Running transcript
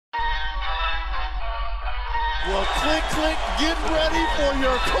Well, click, click, get ready for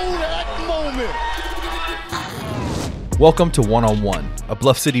your Kodak moment. Welcome to One-on-One, a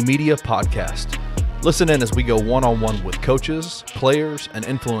Bluff City Media podcast. Listen in as we go one-on-one with coaches, players, and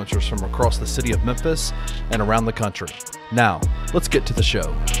influencers from across the city of Memphis and around the country. Now, let's get to the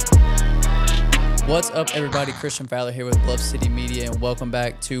show. What's up, everybody? Christian Fowler here with Bluff City Media, and welcome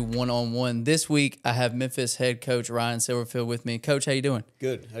back to One-on-One. This week, I have Memphis head coach Ryan Silverfield with me. Coach, how you doing?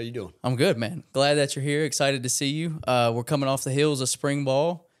 Good. How you doing? I'm good, man. Glad that you're here. Excited to see you. We're coming off the heels of spring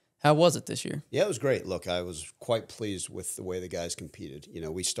ball. How was it this year? Yeah, it was great. Look, I was quite pleased with the way the guys competed. You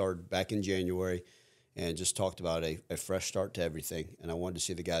know, we started back in January and just talked about a fresh start to everything, and I wanted to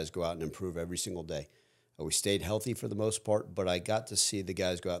see the guys go out and improve every single day. We stayed healthy for the most part, but I got to see the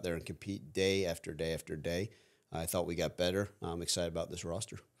guys go out there and compete day after day after day. I thought we got better. I'm excited about this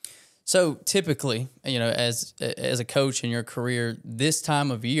roster. So typically, you know, as a coach in your career, this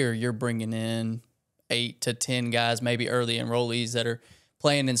time of year, you're bringing in 8 to 10 guys, maybe early enrollees that are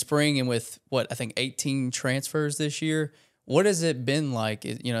playing in spring, and with, 18 transfers this year. What has it been like,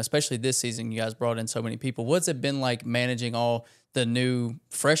 you know, especially this season, you guys brought in so many people. What's it been like managing all the new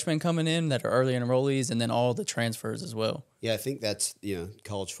freshmen coming in that are early enrollees and then all the transfers as well? Yeah, I think that's,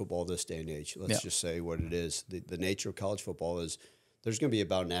 college football this day and age. Let's just say what it is. The nature of college football is there's going to be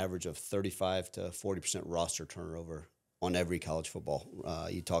about an average of 35 to 40% roster turnover on every college football.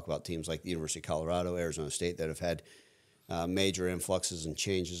 You talk about teams like the University of Colorado, Arizona State that have had major influxes and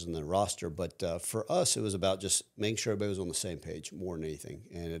changes in the roster. But for us, it was about just making sure everybody was on the same page more than anything.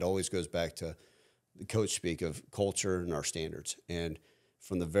 And it always goes back to the coach speak of culture and our standards. And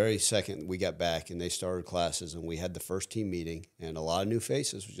from the very second we got back and they started classes and we had the first team meeting and a lot of new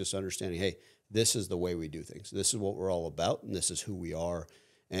faces, was just understanding, hey, this is the way we do things. This is what we're all about, and this is who we are,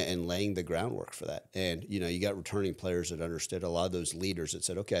 and laying the groundwork for that. And, you got returning players that understood, a lot of those leaders that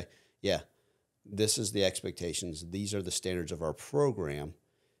said, okay, yeah, this is the expectations. These are the standards of our program,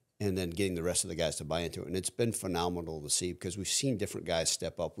 and then getting the rest of the guys to buy into it. And it's been phenomenal to see because we've seen different guys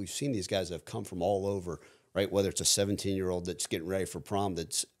step up. We've seen these guys that have come from all over, right? Whether it's a 17-year-old that's getting ready for prom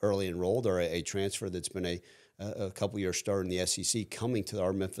that's early enrolled, or a transfer that's been a couple year starter in the SEC, coming to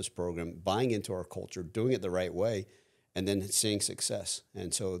our Memphis program, buying into our culture, doing it the right way, and then seeing success.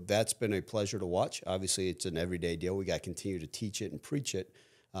 And so that's been a pleasure to watch. Obviously, it's an everyday deal. We got to continue to teach it and preach it,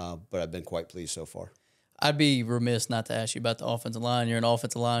 but I've been quite pleased so far. I'd be remiss not to ask you about the offensive line. You're an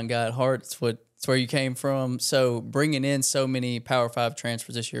offensive line guy at heart. It's where you came from. So bringing in so many Power 5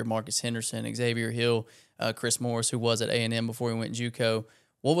 transfers this year, Marcus Henderson, Xavier Hill, Chris Morris, who was at A&M before he went JUCO.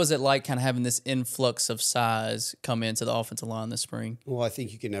 What was it like kind of having this influx of size come into the offensive line this spring? Well, I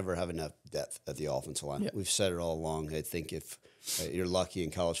think you can never have enough depth at the offensive line. Yep. We've said it all along. I think if you're lucky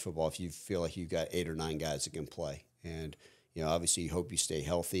in college football, if you feel like you've got 8 or 9 guys that can play. And obviously you hope you stay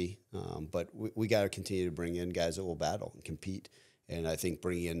healthy, but we got to continue to bring in guys that will battle and compete. And I think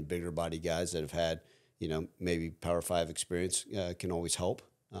bringing in bigger body guys that have had, maybe Power 5 experience can always help.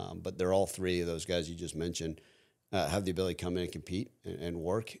 But they're all 3 of those guys you just mentioned have the ability to come in and compete and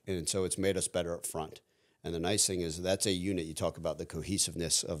work. And so it's made us better up front. And the nice thing is that's a unit. You talk about the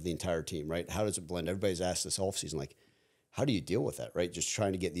cohesiveness of the entire team, right? How does it blend? Everybody's asked this offseason, like, how do you deal with that, right? Just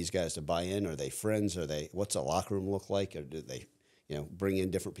trying to get these guys to buy in. Are they friends? What's the locker room look like? Or do they, bring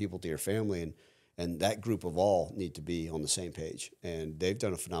in different people to your family? And that group of all need to be on the same page. And they've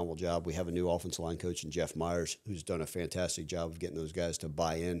done a phenomenal job. We have a new offensive line coach in Jeff Myers, who's done a fantastic job of getting those guys to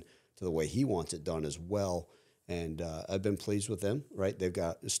buy in to the way he wants it done as well. And I've been pleased with them, right?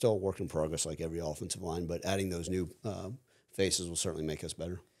 It's still a work in progress like every offensive line, but adding those new faces will certainly make us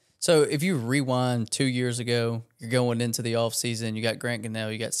better. So if you rewind 2 years ago, you're going into the offseason, you got Grant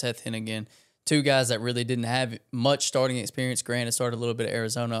Gunnell, you got Seth Hennigan, 2 guys that really didn't have much starting experience. Grant had started a little bit at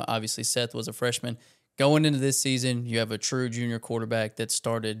Arizona. Obviously, Seth was a freshman. Going into this season, you have a true junior quarterback that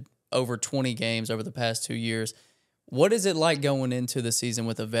started over 20 games over the past 2 years. What is it like going into the season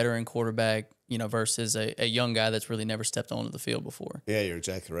with a veteran quarterback, versus a young guy that's really never stepped onto the field before? Yeah, you're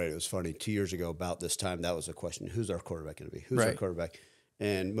exactly right. It was funny. 2 years ago about this time, that was a question. Who's our quarterback going to be? Who's our quarterback?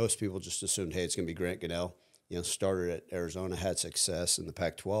 And most people just assumed, hey, it's going to be Grant Gunnell. Started at Arizona, had success in the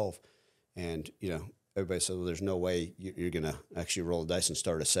Pac-12. And, everybody said, well, there's no way you're going to actually roll the dice and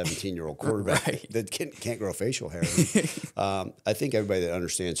start a 17-year-old quarterback that can't grow facial hair. I think everybody that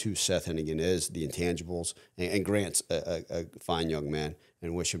understands who Seth Hennigan is, the intangibles, and Grant's a fine young man,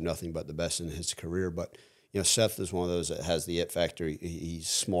 and wish him nothing but the best in his career. But, Seth is one of those that has the it factor. He's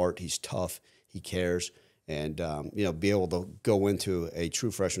smart, he's tough, he cares. And, be able to go into a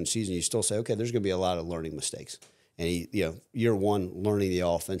true freshman season, you still say, okay, there's going to be a lot of learning mistakes. And year one, learning the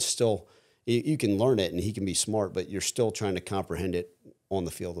offense, still, you can learn it and he can be smart, but you're still trying to comprehend it on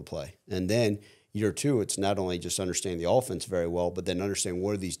the field of play. And then Year 2, it's not only just understanding the offense very well, but then understanding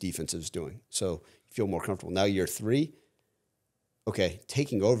what are these defenses doing. So you feel more comfortable. Now year 3, okay,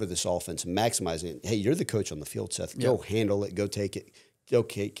 taking over this offense and maximizing it. Hey, you're the coach on the field, Seth. Go handle it. Go take it. Go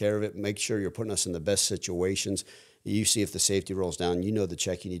take care of it. Make sure you're putting us in the best situations. You see if the safety rolls down. You know the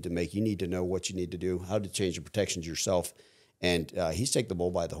check you need to make. You need to know what you need to do, how to change the protections yourself. And he's taken the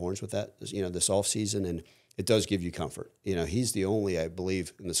bull by the horns with that, this offseason, and it does give you comfort. He's the only, I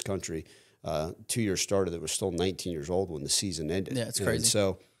believe, in this country, 2-year starter that was still 19 years old when the season ended. Yeah, it's crazy. And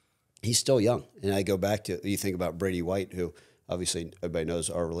so he's still young. And I go back to, you think about Brady White, who obviously everybody knows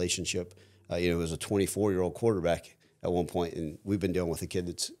our relationship. Was a 24-year-old quarterback at one point, and we've been dealing with a kid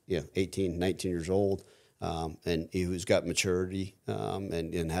that's 18, 19 years old, and who's got maturity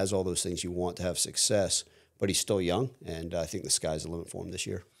and has all those things you want to have success, but he's still young, and I think the sky's the limit for him this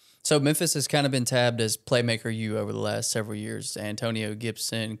year. So Memphis has kind of been tabbed as playmaker U over the last several years. Antonio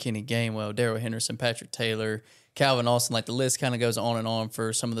Gibson, Kenny Gainwell, Darrell Henderson, Patrick Taylor, Calvin Austin, like the list kind of goes on and on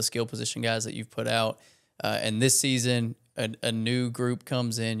for some of the skill position guys that you've put out. And this season, a new group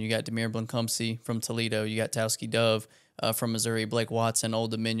comes in. You got Demir Blankumsey from Toledo. You got Towski Dove from Missouri, Blake Watson,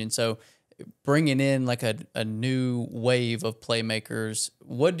 Old Dominion. So bringing in like a new wave of playmakers,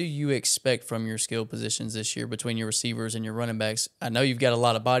 what do you expect from your skill positions this year between your receivers and your running backs? I know you've got a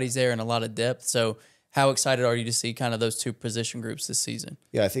lot of bodies there and a lot of depth. So how excited are you to see kind of those two position groups this season?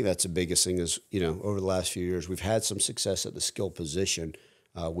 Yeah, I think that's the biggest thing is, over the last few years, we've had some success at the skill position.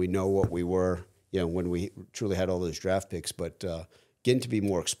 We know what we were, when we truly had all those draft picks, but getting to be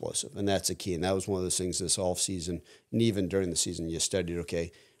more explosive, and that's a key. And that was one of those things this offseason, and even during the season, you studied,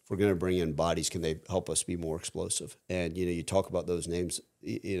 okay, if we're going to bring in bodies, can they help us be more explosive? And, you talk about those names,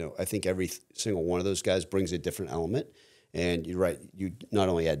 I think every single one of those guys brings a different element. And you're right, you not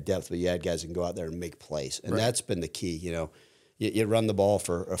only add depth, but you add guys that can go out there and make plays. And that's been the key, You run the ball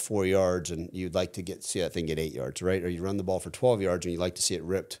for 4 yards, and you'd like to see that thing get 8 yards, right? Or you run the ball for 12 yards, and you'd like to see it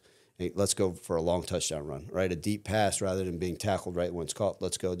ripped. Hey, let's go for a long touchdown run, right? A deep pass rather than being tackled right when it's caught.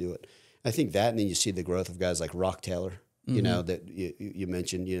 Let's go do it. I think that, and then you see the growth of guys like Rock Taylor, that you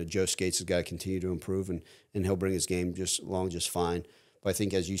mentioned. Joe Skates has got to continue to improve, and he'll bring his game just fine. But I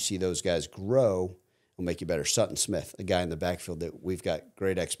think as you see those guys grow, it'll make you better. Sutton Smith, a guy in the backfield that we've got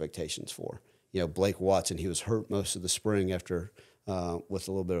great expectations for. Blake Watson, he was hurt most of the spring after with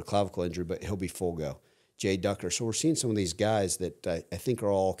a little bit of clavicle injury, but he'll be full go. Jay Ducker. So we're seeing some of these guys that I think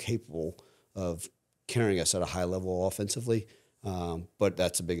are all capable of carrying us at a high level offensively. But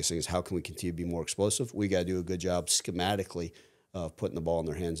that's the biggest thing is how can we continue to be more explosive? We got to do a good job schematically of putting the ball in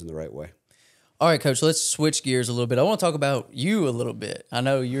their hands in the right way. All right, Coach, let's switch gears a little bit. I want to talk about you a little bit. I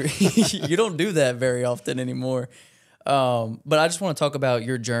know you don't do that very often anymore. But I just want to talk about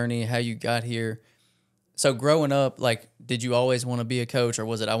your journey, how you got here. So growing up, did you always want to be a coach, or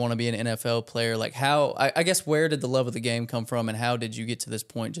was it I want to be an NFL player? I guess where did the love of the game come from, and how did you get to this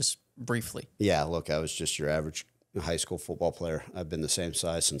point, just briefly? Yeah, look, I was just your average high school football player. I've been the same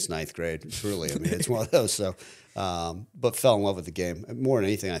size since 9th grade. Truly, it's one of those. So, but fell in love with the game. More than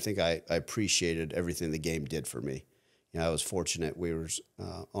anything, I think I appreciated everything the game did for me. I was fortunate. We were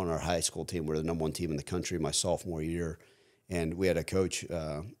on our high school team. We were the number 1 team in the country my sophomore year, and we had a coach,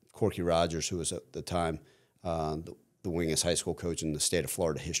 Corky Rogers, who was at the time the wingest high school coach in the state of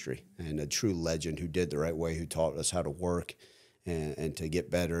Florida history, and a true legend who did the right way, who taught us how to work and to get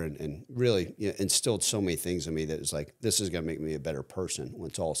better, and really instilled so many things in me that was like, this is going to make me a better person when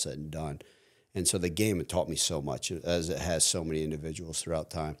it's all said and done. And so the game had taught me so much, as it has so many individuals throughout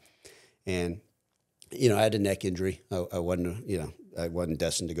time. And, I had a neck injury. I wasn't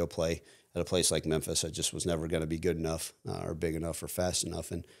destined to go play at a place like Memphis. I just was never going to be good enough or big enough or fast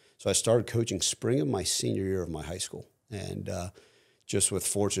enough. And so I started coaching spring of my senior year of my high school. And just with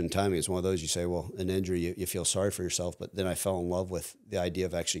fortune and timing, it's one of those you say, well, an injury, you feel sorry for yourself. But then I fell in love with the idea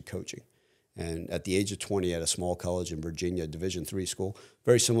of actually coaching. And at the age of 20, at a small college in Virginia, Division III school,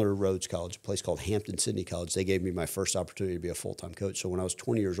 very similar to Rhodes College, a place called Hampton-Sydney College, they gave me my first opportunity to be a full-time coach. So when I was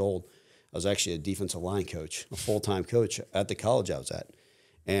 20 years old, I was actually a defensive line coach, a full-time coach at the college I was at.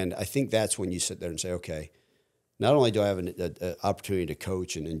 And I think that's when you sit there and say, okay, not only do I have an opportunity to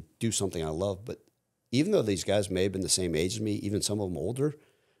coach and do something I love, but even though these guys may have been the same age as me, even some of them older,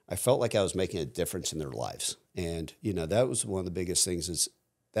 I felt like I was making a difference in their lives. And, that was one of the biggest things is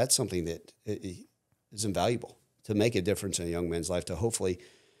that's something that is invaluable, to make a difference in a young man's life, to hopefully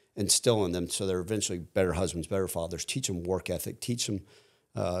instill in them so they're eventually better husbands, better fathers, teach them work ethic, teach them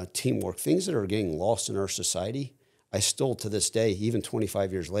teamwork, things that are getting lost in our society. I still, to this day, even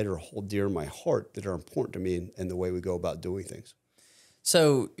 25 years later, hold dear in my heart that are important to me in the way we go about doing things.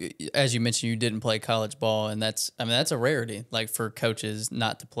 So, as you mentioned, you didn't play college ball, and that's a rarity, like for coaches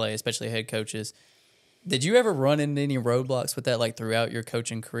not to play, especially head coaches. Did you ever run into any roadblocks with that, like throughout your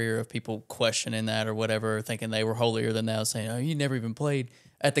coaching career, of people questioning that or whatever, thinking they were holier than thou, saying, "Oh, you never even played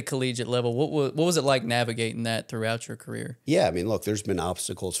at the collegiate level"? What was it like navigating that throughout your career? Yeah, I mean, look, there's been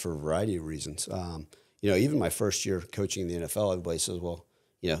obstacles for a variety of reasons. Even my first year coaching in the NFL, everybody says, "Well,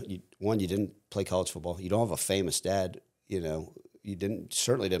 you didn't play college football. You don't have a famous dad. You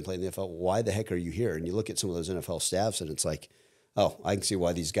certainly didn't play in the NFL. Why the heck are you here?" And you look at some of those NFL staffs, and it's like, oh, I can see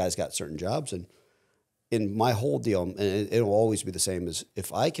why these guys got certain jobs. And in my whole deal, and it'll always be the same, is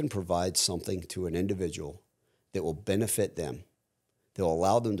if I can provide something to an individual that will benefit them, that will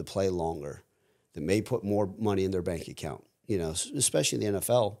allow them to play longer, that may put more money in their bank account, especially in the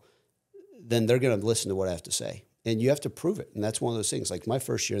NFL, then they're going to listen to what I have to say. And you have to prove it. And that's one of those things. Like my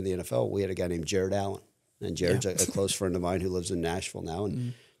first year in the NFL, we had a guy named Jared Allen. And Jared's a close friend of mine who lives in Nashville now.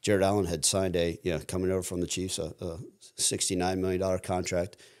 And Jared Allen had signed coming over from the Chiefs, a $69 million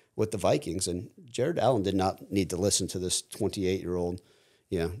contract with the Vikings. And Jared Allen did not need to listen to this 28-year-old,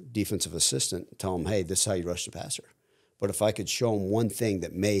 defensive assistant tell him, "Hey, this is how you rush the passer." But if I could show him one thing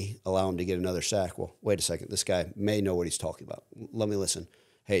that may allow him to get another sack, well, wait a second, this guy may know what he's talking about. Let me listen.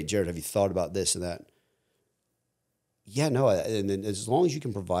 "Hey, Jared, have you thought about this and that?" Yeah, no. And then as long as you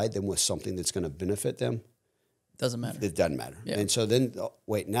can provide them with something that's going to benefit them, Doesn't matter. it doesn't matter. Yeah. And so then,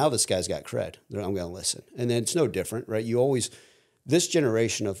 wait, now this guy's got cred. I'm going to listen. And then it's no different, right? This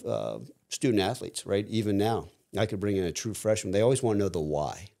generation of student athletes, right, even now, I could bring in a true freshman. They always want to know the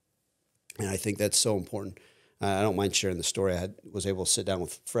why. And I think that's so important. I don't mind sharing the story. I was able to sit down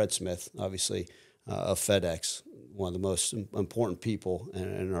with Fred Smith, obviously, of FedEx, one of the most important people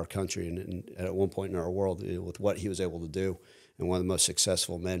in our country and at one point in our world, with what he was able to do, and one of the most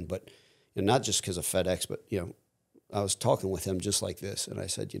successful men. But not just because of FedEx, but I was talking with him just like this, and I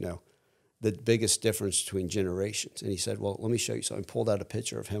said, the biggest difference between generations. And he said, "Well, let me show you." So I pulled out a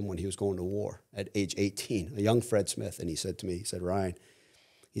picture of him when he was going to war at age 18, a young Fred Smith. And he said to me, he said, "Ryan,"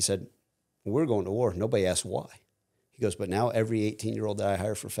 he said, "when we're going to war, nobody asked why." He goes, "But now every 18-year-old that I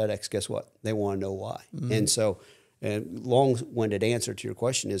hire for FedEx, guess what? They want to know why." Mm-hmm. And so, and long-winded answer to your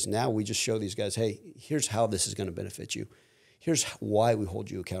question is, now we just show these guys, "Hey, here's how this is going to benefit you. Here's why we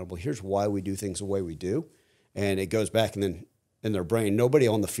hold you accountable. Here's why we do things the way we do." And it goes back, and then in their brain, nobody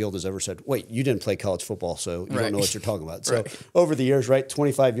on the field has ever said, "Wait, you didn't play college football, so you don't know what you're talking about." So over the years, right,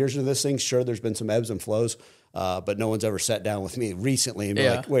 25 years into this thing, sure, there's been some ebbs and flows, but no one's ever sat down with me recently and be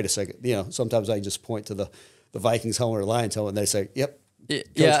like, "Wait a second." Sometimes I just point to the Vikings helmet or Lions helmet, and they say, "Yep,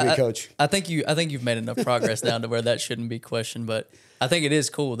 coach." I think you've made enough progress now to where that shouldn't be questioned. But I think it is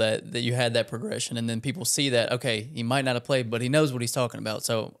cool that you had that progression, and then people see that, okay, he might not have played, but he knows what he's talking about.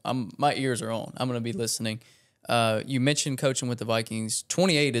 So my ears are on. I'm going to be listening. You mentioned coaching with the Vikings.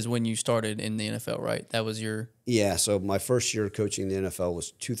 28 is when you started in the NFL, right? That was your... Yeah, so my first year coaching the NFL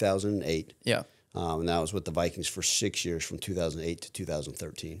was 2008. Yeah. And that was with the Vikings for 6 years, from 2008 to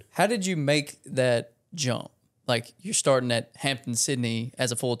 2013. How did you make that jump? Like, you're starting at Hampton-Sydney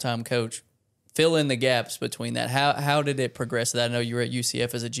as a full-time coach. Fill in the gaps between that. How did it progress? I know you were at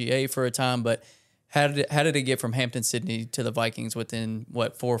UCF as a GA for a time, but how did it get from Hampton-Sydney to the Vikings within,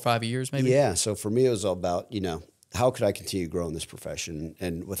 4 or 5 years maybe? Yeah, so for me it was all about, how could I continue growing this profession?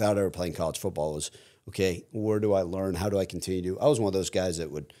 And without ever playing college football, it was, okay, where do I learn? How do I continue? I was one of those guys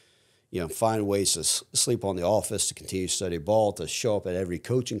that would, find ways to sleep on the office, to continue to study ball, to show up at every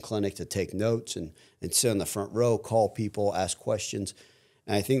coaching clinic, to take notes and sit in the front row, call people, ask questions.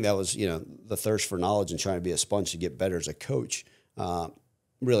 And I think that was, the thirst for knowledge and trying to be a sponge to get better as a coach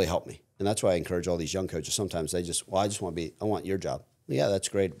really helped me. And that's why I encourage all these young coaches. Sometimes they just, I want your job. Yeah, that's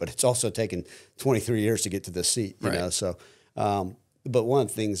great. But it's also taken 23 years to get to this seat, you know? So, but one of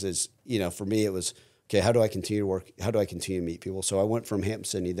the things is, for me, it was, okay, how do I continue to work? How do I continue to meet people? So I went from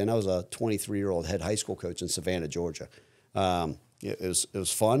Hampton-Sydney. Then I was a 23-year-old head high school coach in Savannah, Georgia. It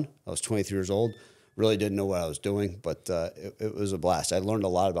was fun. I was 23 years old. Really didn't know what I was doing, but it was a blast. I learned a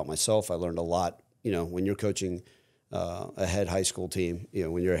lot about myself. I learned a lot, when you're coaching a head high school team,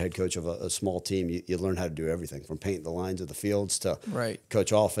 when you're a head coach of a small team, you learn how to do everything from painting the lines of the fields to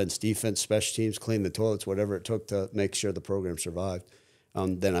coach offense, defense, special teams, clean the toilets, whatever it took to make sure the program survived.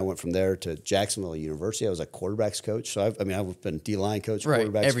 Then I went from there to Jacksonville University. I was a quarterbacks coach. So I've been D-line coach,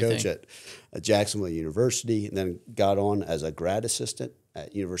 quarterbacks coach at Jacksonville University, and then got on as a grad assistant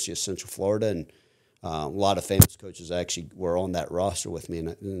at University of Central Florida. And a lot of famous coaches actually were on that roster with me,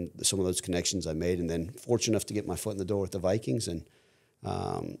 and some of those connections I made. And then fortunate enough to get my foot in the door with the Vikings. And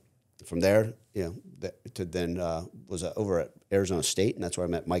from there, was over at Arizona State, and that's where I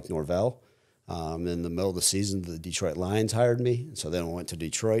met Mike Norvell. In the middle of the season, the Detroit Lions hired me, and so then I went to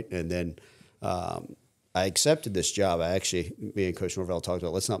Detroit, and then I accepted this job. Me and Coach Norvell talked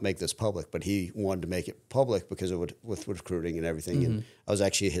about, let's not make this public, but he wanted to make it public because with recruiting and everything. And I was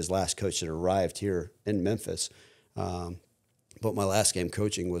actually his last coach that arrived here in Memphis. But my last game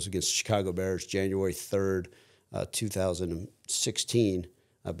coaching was against the Chicago Bears, January 3rd, 2016,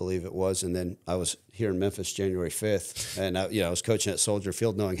 I believe it was. And then I was here in Memphis January 5th. And I was coaching at Soldier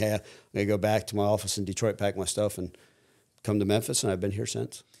Field knowing, hey, I'm going to go back to my office in Detroit, pack my stuff, and come to Memphis. And I've been here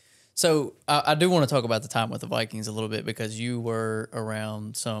since. So I do want to talk about the time with the Vikings a little bit because you were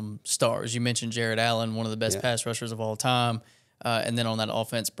around some stars. You mentioned Jared Allen, one of the best pass rushers of all time. And then on that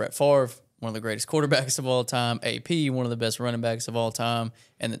offense, Brett Favre, one of the greatest quarterbacks of all time. AP, one of the best running backs of all time.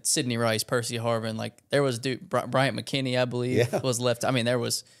 And then Sidney Rice, Percy Harvin. Like there was Bryant McKinney, I believe, was left. I mean,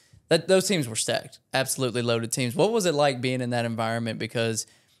 those teams were stacked, absolutely loaded teams. What was it like being in that environment? Because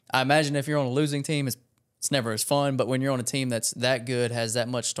I imagine if you're on a losing team, it's never as fun, but when you're on a team that's that good, has that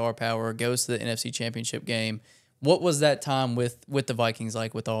much star power, goes to the NFC Championship game, what was that time with the Vikings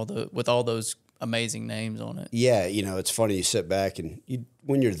like with all those amazing names on it? Yeah, it's funny. You sit back and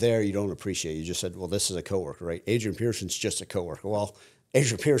when you're there, you don't appreciate it. You just said, well, this is a coworker, right? Adrian Pearson's just a coworker. Well,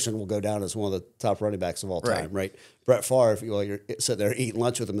 Adrian Pearson will go down as one of the top running backs of all time, right? Brett Favre, you're sitting there eating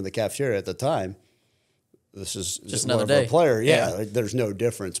lunch with him in the cafeteria at the time. This is just more another of day. A player. Yeah, there's no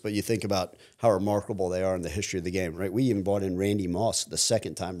difference. But you think about how remarkable they are in the history of the game, right? We even brought in Randy Moss the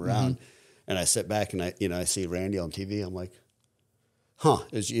second time around, and I sit back and I see Randy on TV. I'm like,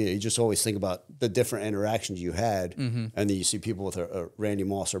 you just always think about the different interactions you had, and then you see people with a Randy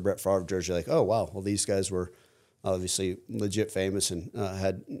Moss or Brett Favre jersey, like, oh wow, well these guys were obviously legit famous and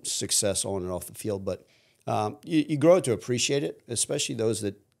had success on and off the field. But you grow to appreciate it, especially those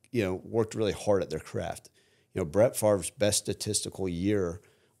that worked really hard at their craft. Brett Favre's best statistical year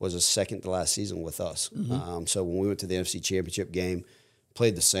was his second to last season with us. So when we went to the NFC Championship game,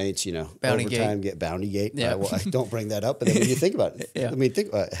 played the Saints, Bounty overtime, get Bounty Gate. Yeah. I don't bring that up, but then when you think about it, think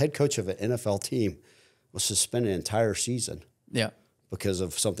about it, head coach of an NFL team was suspended an entire season. Yeah. Because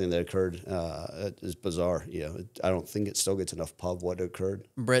of something that occurred. It's bizarre. I don't think it still gets enough pub what occurred.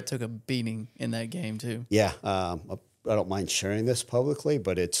 Brett took a beating in that game too. Yeah. I don't mind sharing this publicly,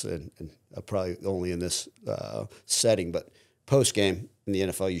 but it's probably only in this setting. But post-game in the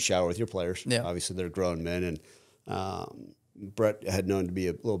NFL, you shower with your players. Yeah. Obviously, they're grown men. And Brett had known to be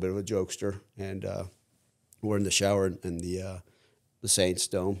a little bit of a jokester. And we're in the shower in the Saints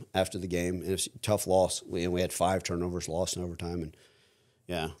Dome after the game. And it was a tough loss. We had 5 turnovers, lost in overtime. And,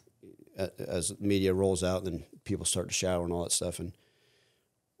 as the media rolls out, then people start to shower and all that stuff. And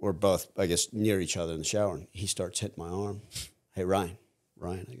we're both, I guess, near each other in the shower, and he starts hitting my arm. Hey, Ryan,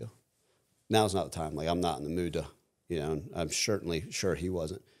 I go, now's not the time. Like, I'm not in the mood to, and I'm certainly sure he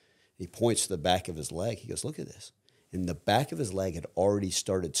wasn't. He points to the back of his leg. He goes, look at this. And the back of his leg had already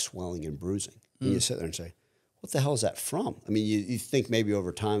started swelling and bruising. And you sit there and say, what the hell is that from? I mean, you think maybe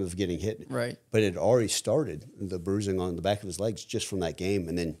over time of getting hit. Right. But it had already started, the bruising on the back of his legs just from that game.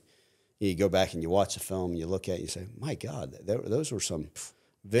 And then you go back and you watch the film and you look at it and you say, my God, those were some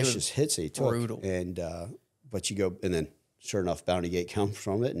vicious hits he took. Brutal. And but you go, and then sure enough, Bounty Gate comes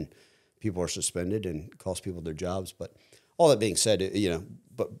from it, and people are suspended and cost people their jobs. But all that being said,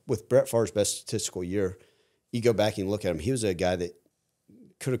 but with Brett Favre's best statistical year, you go back and look at him. He was a guy that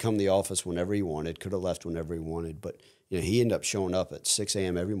could have come to the office whenever he wanted, could have left whenever he wanted, but he ended up showing up at 6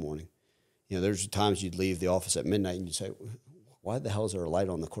 a.m. every morning. There's times you'd leave the office at midnight and you'd say, why the hell is there a light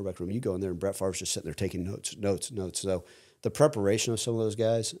on the quarterback room? You go in there and Brett Favre's just sitting there taking notes. So the preparation of some of those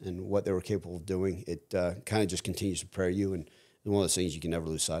guys and what they were capable of doing, it kind of just continues to prepare you, and one of those things you can never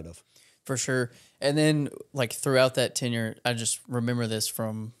lose sight of. For sure. And then, like, throughout that tenure, I just remember this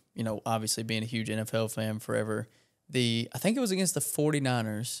from, obviously being a huge NFL fan forever. I think it was against the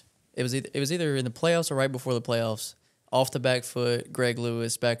 49ers. It was either in the playoffs or right before the playoffs. Off the back foot, Greg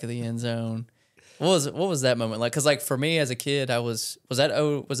Lewis, back of the end zone. What was that moment like? Because for me as a kid, was that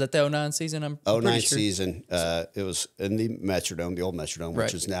the 09 season? I'm 09 season. It was in the Metrodome, the old Metrodome,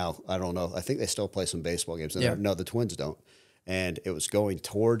 which is now, I don't know. I think they still play some baseball games in there. No, the Twins don't. And it was going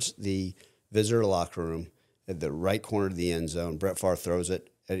towards the visitor locker room at the right corner of the end zone. Brett Favre throws it.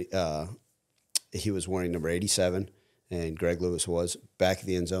 He was wearing number 87, and Greg Lewis was back of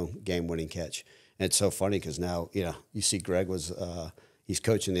the end zone, game-winning catch. And it's so funny because now, you see Greg was he's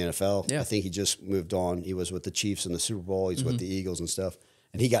coaching the NFL. Yeah. I think he just moved on. He was with the Chiefs in the Super Bowl. He's with the Eagles and stuff.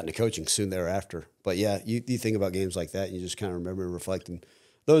 And he got into coaching soon thereafter. But, yeah, you think about games like that, and you just kind of remember and reflect. And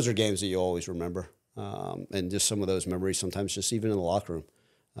those are games that you always remember. And just some of those memories sometimes just even in the locker room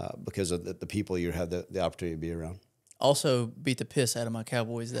because of the people you have the opportunity to be around. also beat the piss out of my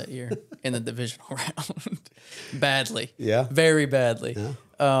Cowboys that year in the divisional round. Badly. Yeah. Very badly.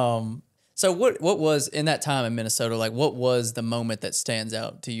 Yeah. So what was in that time in Minnesota, like what was the moment that stands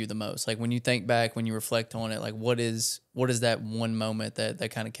out to you the most? Like when you think back, when you reflect on it, like what is that one moment that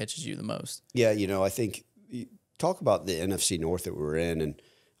kind of catches you the most? Yeah, I think you talk about the NFC North that we were in, and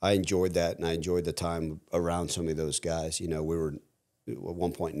I enjoyed that, and I enjoyed the time around some of those guys. We were at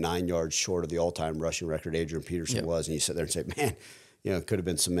one point 9 yards short of the all-time rushing record Adrian Peterson was, and you sit there and say, man, it could have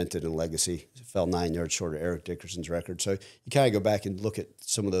been cemented in legacy. It fell 9 yards short of Eric Dickerson's record. So you kind of go back and look at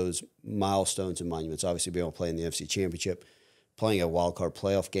some of those milestones and monuments. Obviously, being able to play in the NFC Championship, playing a wild card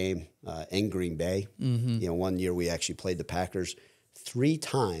playoff game in Green Bay. Mm-hmm. One year we actually played the Packers 3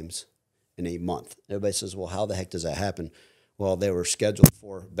 times in a month. Everybody says, well, how the heck does that happen? Well, they were scheduled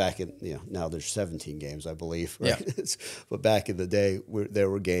for back in, now there's 17 games, I believe. Right? Yeah. But back in the day, they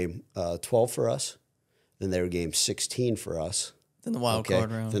were game 12 for us. Then they were game 16 for us. Then the wild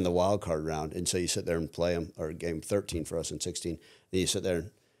card round. Then the wild card round. And so you sit there and play them, or game 13 for us in 16. Then you sit there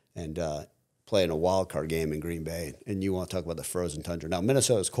and play in a wild card game in Green Bay. And you want to talk about the frozen tundra. Now,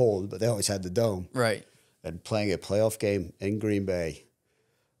 Minnesota's cold, but they always had the dome. Right. And playing a playoff game in Green Bay,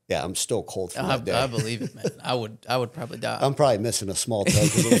 yeah, I'm still cold from that day. I believe it, man. I would probably die. I'm probably missing a small toe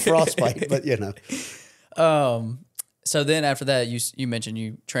because of the frostbite, but So then after that, you mentioned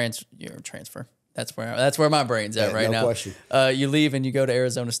you transfer. That's where my brain's at right now. No question. You leave and you go to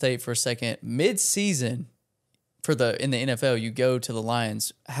Arizona State for a second. Mid-season in the NFL, you go to the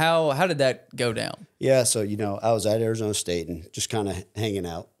Lions. How did that go down? Yeah, so I was at Arizona State and just kind of hanging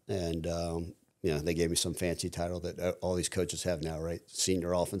out, and they gave me some fancy title that all these coaches have now, right?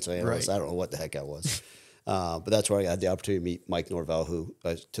 Senior offensive analyst. Right. I don't know what the heck I was. But that's where I had the opportunity to meet Mike Norvell, who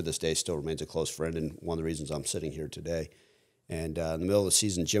to this day still remains a close friend and one of the reasons I'm sitting here today. And in the middle of the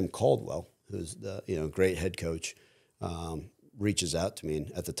season, Jim Caldwell, who's the great head coach, reaches out to me.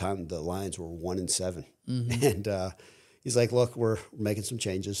 And at the time, the Lions were 1-7, mm-hmm. and he's like, "Look, we're making some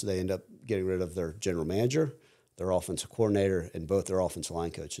changes." They end up getting rid of their general manager, their offensive coordinator, and both their offensive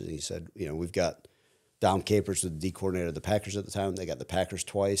line coaches. And he said, "We've got Dom Capers, the D coordinator of the Packers at the time. They got the Packers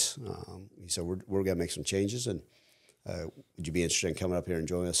twice." He said, "We're going to make some changes, and would you be interested in coming up here and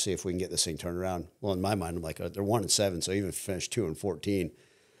joining us, see if we can get this thing turned around?" Well, in my mind, I'm like, they're 1-7, so even if we finish 2-14,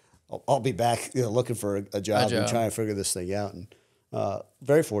 I'll be back, looking for a job and trying to figure this thing out. And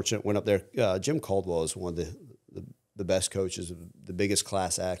very fortunate, went up there. Jim Caldwell is one of the best coaches, the biggest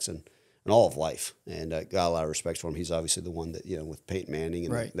class acts in all of life, and got a lot of respect for him. He's obviously the one that with Peyton Manning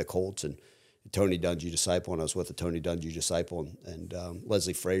and the Colts and Tony Dungy disciple, and I was with the Tony Dungy disciple and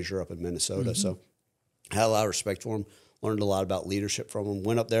Leslie Frazier up in Minnesota. Mm-hmm. So had a lot of respect for him. Learned a lot about leadership from him.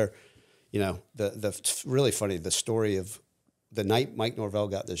 Went up there, the really funny, the story of the night Mike Norvell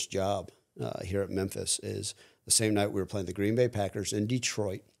got this job here at Memphis is the same night we were playing the Green Bay Packers in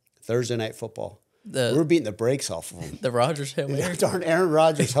Detroit, Thursday Night Football. We were beating the brakes off of them. The Rodgers Hail Mary. Darn Aaron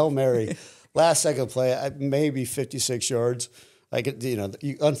Rodgers Hail Mary. Last second play, maybe 56 yards.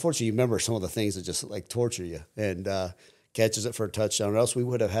 Unfortunately, you remember some of the things that just torture you, and catches it for a touchdown. Or else we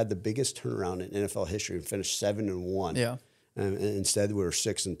would have had the biggest turnaround in NFL history and finished 7-1. Yeah. And instead, we were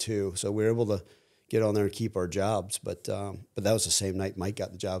 6-2. So we were able to get on there and keep our jobs. But that was the same night Mike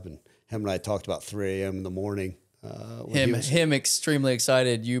got the job, and him and I talked about 3 a.m. in the morning. Him extremely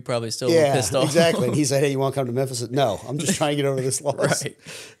excited. You probably still were pissed off. Exactly. And he said, "Hey, you want to come to Memphis?" I said, "No, I'm just trying to get over this loss." Right.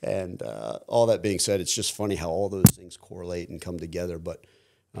 And all that being said, it's just funny how all those things correlate and come together. But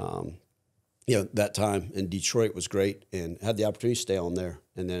that time in Detroit was great, and had the opportunity to stay on there.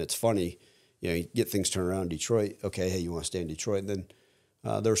 And then it's funny, you get things turned around in Detroit. Okay, hey, you want to stay in Detroit? And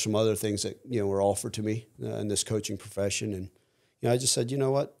then there were some other things that were offered to me in this coaching profession, and I just said, you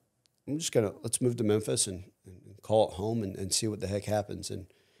know what, I'm just let's move to Memphis and call it home and see what the heck happens. And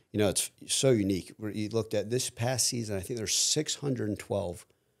it's so unique. You looked at this past season, I think there's 612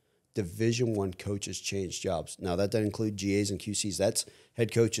 Division I coaches change jobs. Now that doesn't include GAs and QCs. That's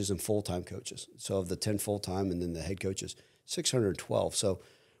head coaches and full-time coaches. So of the 10 full-time and then the head coaches, 612. So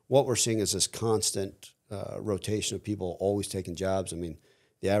what we're seeing is this constant rotation of people always taking jobs. I mean,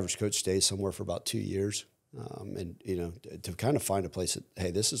 the average coach stays somewhere for about 2 years. And to kind of find a place that,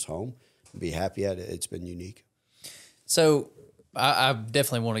 hey, this is home, be happy at it, it's been unique. So I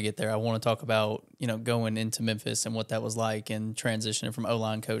definitely want to get there. I want to talk about, going into Memphis and what that was like and transitioning from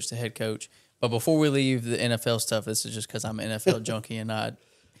O-line coach to head coach. But before we leave the NFL stuff, this is just because I'm an NFL junkie, and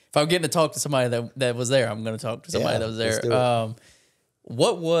if I'm getting to talk to somebody that was there, I'm going to talk to somebody that was there.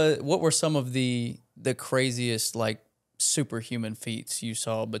 What were some of the craziest, superhuman feats you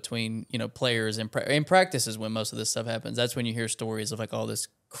saw between, players and practices when most of this stuff happens? That's when you hear stories of all this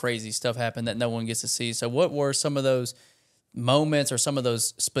crazy stuff happen that no one gets to see. So what were some of those moments or some of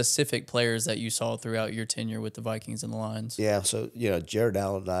those specific players that you saw throughout your tenure with the Vikings and the Lions? Yeah, so Jared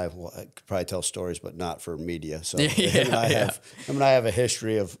Allen and I, I could probably tell stories, but not for media. So him and I have a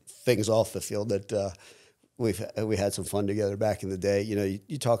history of things off the field that we had some fun together back in the day.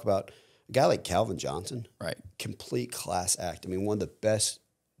 You talk about a guy like Calvin Johnson, right? Complete class act. I mean, one of the best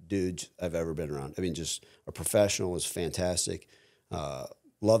dudes I've ever been around. I mean, just a professional, was fantastic.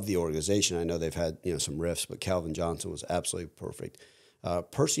 Love the organization. I know they've had some rifts, but Calvin Johnson was absolutely perfect.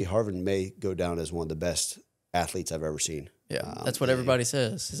 Percy Harvin may go down as one of the best athletes I've ever seen. Yeah, that's what everybody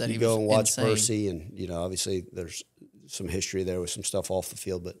says. Is that you he go was and watch insane. Percy, and obviously there's some history there with some stuff off the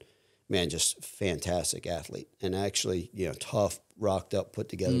field, but man, just fantastic athlete, and actually tough, rocked up, put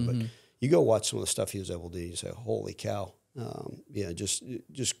together. But you go watch some of the stuff he was able to do, you say, holy cow!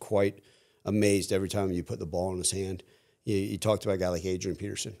 Just quite amazed every time you put the ball in his hand. You talked about a guy like Adrian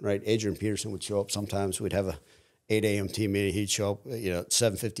Peterson, right? Adrian Peterson would show up sometimes. We'd have a 8 a.m. team meeting. He'd show up, at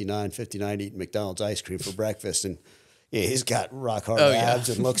 7:59 eating McDonald's ice cream for breakfast. And he's got rock hard abs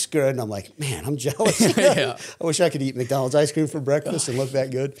and looks good. And I'm like, man, I'm jealous. I wish I could eat McDonald's ice cream for breakfast and look that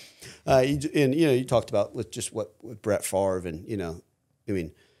good. You talked about with Brett Favre and, I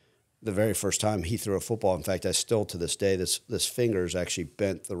mean, the very first time he threw a football. In fact, I still to this day, this finger is actually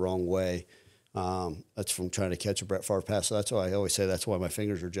bent the wrong way. That's from trying to catch a Brett Favre pass. So that's why I always say that's why my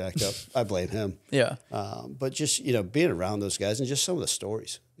fingers are jacked up. I blame him. Yeah. But just, being around those guys and just some of the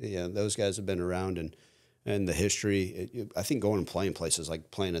stories, those guys have been around and the history. I think going and playing places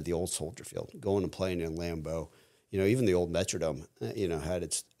like playing at the old Soldier Field, going and playing in Lambeau, even the old Metrodome, had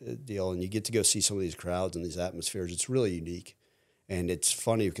its deal. And you get to go see some of these crowds and these atmospheres. It's really unique. And it's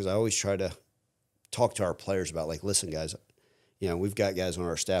funny because I always try to talk to our players about, like, listen, guys, we've got guys on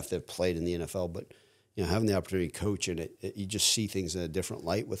our staff that have played in the NFL, but, having the opportunity to coach in it, you just see things in a different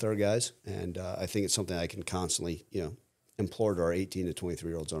light with our guys. And I think it's something I can constantly, implore to our 18 to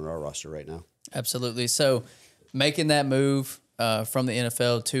 23-year-olds on our roster right now. Absolutely. So making that move from the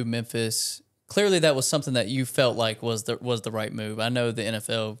NFL to Memphis, clearly that was something that you felt like was the right move. I know the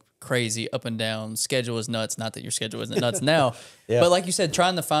NFL, crazy up and down, schedule is nuts. Not that your schedule isn't nuts now, but like you said,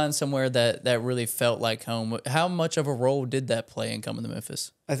 trying to find somewhere that really felt like home. How much of a role did that play in coming to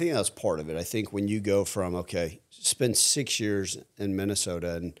Memphis? I think that's part of it. I think when you go from, spend 6 years in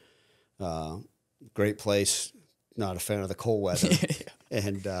Minnesota and great place, not a fan of the cold weather,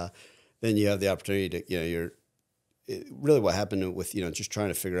 and then you have the opportunity to, really what happened with, just trying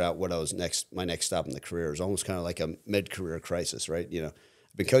to figure out what my next stop in the career is almost kind of like a mid-career crisis, right?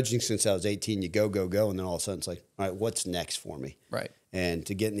 I've been coaching since I was 18. You go, and then all of a sudden it's like, all right, what's next for me? Right. And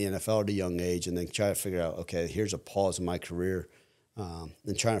to get in the NFL at a young age and then try to figure out, okay, here's a pause in my career,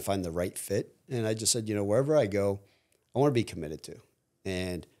 and trying to find the right fit. And I just said, wherever I go, I want to be committed to.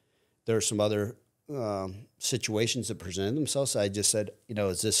 And there are some other situations that presented themselves. So I just said,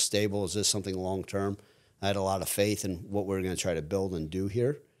 is this stable? Is this something long-term? I had a lot of faith in what we're going to try to build and do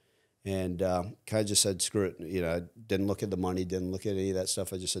here. And kind of just said, screw it. I didn't look at the money, didn't look at any of that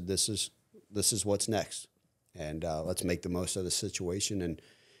stuff. I just said, this is what's next. And let's make the most of the situation. And,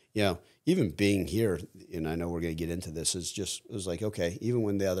 even being here, and I know we're going to get into this, it was like, okay, even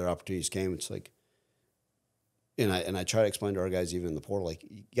when the other opportunities came, it's like, and I try to explain to our guys, even in the portal, like,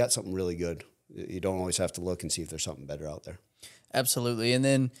 you got something really good. You don't always have to look and see if there's something better out there. Absolutely. And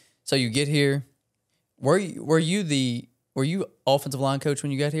then, so you get here, were you offensive line coach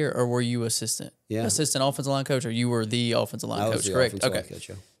when you got here, or were you assistant offensive line coach, or you were the offensive line coach? Correct. Okay. Coach,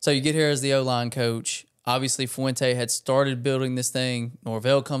 yeah. So you get here as the O-line coach. Obviously, Fuente had started building this thing.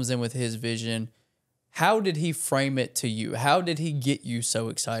 Norvell comes in with his vision. How did he frame it to you? How did he get you so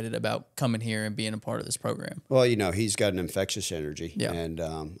excited about coming here and being a part of this program? Well, he's got an infectious energy, and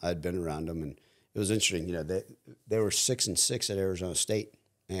I'd been around him, and it was interesting. They were 6-6 at Arizona State,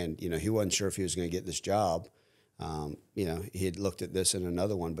 and he wasn't sure if he was going to get this job. He had looked at this and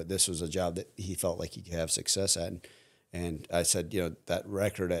another one, but this was a job that he felt like he could have success at. And I said, that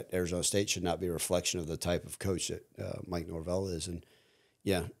record at Arizona State should not be a reflection of the type of coach that Mike Norvell is. And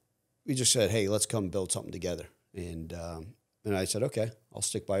we just said, hey, let's come build something together. And I said, okay, I'll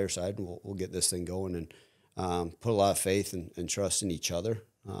stick by your side and we'll get this thing going, and put a lot of faith and trust in each other.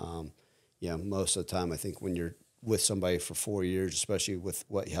 Most of the time, I think when you're with somebody for 4 years, especially with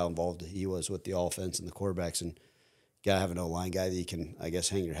how involved he was with the offense and the quarterbacks, and got to have an O-line guy that you can, I guess,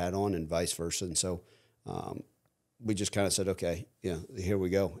 hang your hat on, and vice versa. And so we just kind of said, okay, here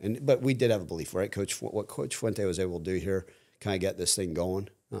we go. But we did have a belief, right? What Coach Fuente was able to do here, kind of get this thing going.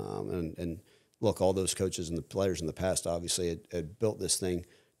 And look, all those coaches and the players in the past, obviously, had built this thing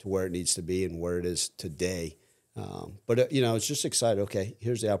to where it needs to be and where it is today. But it's just excited. Okay,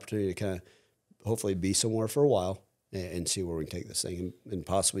 here's the opportunity to kind of hopefully be somewhere for a while and see where we can take this thing and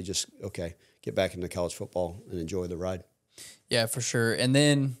possibly just, get back into college football and enjoy the ride. Yeah, for sure. And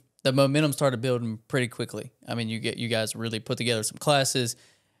then the momentum started building pretty quickly. I mean, you guys really put together some classes.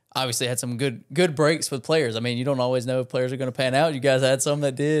 Obviously had some good breaks with players. I mean, you don't always know if players are going to pan out. You guys had some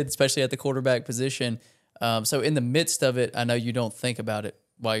that did, especially at the quarterback position. So in the midst of it, I know you don't think about it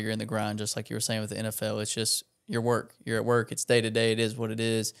while you're in the grind, just like you were saying with the NFL. It's just your work. You're at work. It's day to day. It is what it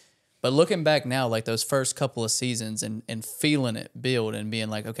is. But looking back now, like those first couple of seasons and feeling it build and being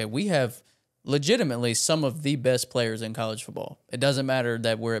like, okay, we have legitimately some of the best players in college football. It doesn't matter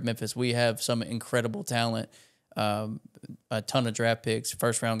that we're at Memphis. We have some incredible talent, a ton of draft picks,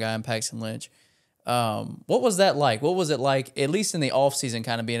 first-round guy in Paxton Lynch. What was that like? What was it like, at least in the offseason,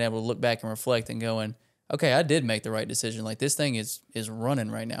 kind of being able to look back and reflect and going, okay, I did make the right decision. Like, this thing is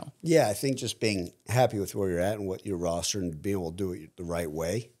running right now. Yeah, I think just being happy with where you're at and what your roster and being able to do it the right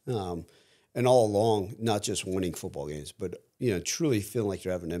way. And all along, not just winning football games, but, truly feeling like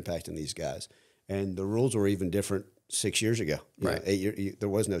you're having an impact on these guys. And the rules were even different 6 years ago. Right. 8 years, there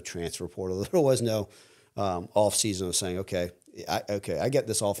was no transfer portal. There was no off-season of saying, I get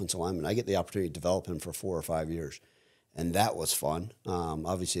this offensive lineman. I get the opportunity to develop him for 4 or 5 years. And that was fun.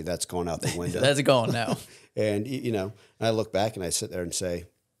 Obviously, that's gone out the window. That's gone now. And, I look back and I sit there and say,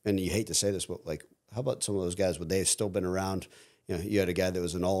 and you hate to say this, but like, how about some of those guys? Would they have still been around? You had a guy that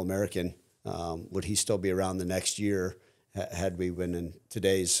was an All-American. Would he still be around the next year had we been in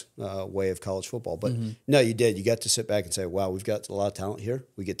today's way of college football? But no, you did. You got to sit back and say, wow, we've got a lot of talent here.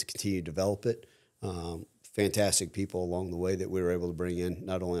 We get to continue to develop it. Fantastic people along the way that we were able to bring in,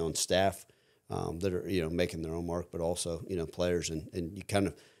 not only on staff that are, making their own mark, but also, players. And you kind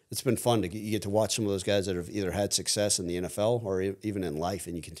of, it's been fun you get to watch some of those guys that have either had success in the NFL or even in life,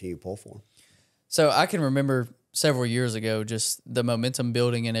 and you continue to pull for them. So I can remember several years ago, just the momentum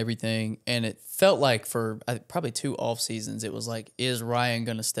building and everything. And it felt like for probably 2 off seasons, it was like, is Ryan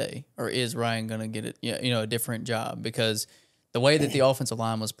going to stay or is Ryan going to get it, a different job? Because the way that the offensive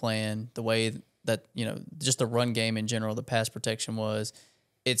line was playing, the way that, just the run game in general, the pass protection was,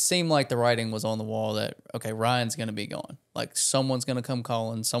 it seemed like the writing was on the wall that, okay, Ryan's going to be gone. Like someone's going to come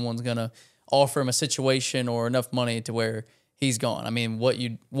calling, someone's going to offer him a situation or enough money to where he's gone. I mean, what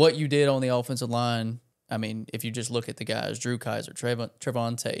you did on the offensive line, I mean, if you just look at the guys, Drew Kaiser,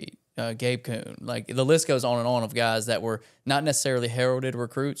 Trevon Tate, Gabe Kuhn, like the list goes on and on of guys that were not necessarily heralded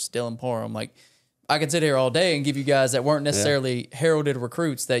recruits. Dylan Parham, like I could sit here all day and give you guys that weren't necessarily heralded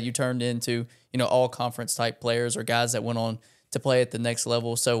recruits that you turned into, all conference type players or guys that went on to play at the next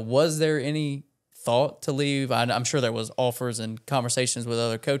level. So was there any thought to leave? I'm sure there was offers and conversations with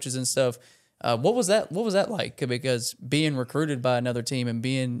other coaches and stuff. What was that like? Because being recruited by another team and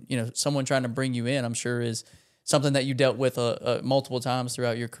being, someone trying to bring you in, I'm sure is something that you dealt with multiple times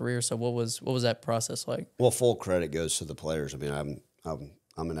throughout your career. So what was that process like? Well, full credit goes to the players. I mean,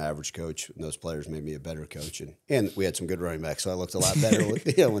 I'm an average coach, and those players made me a better coach. And we had some good running backs, so I looked a lot better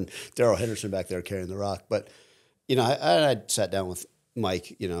with, when Darrell Henderson back there carrying the rock. But, I sat down with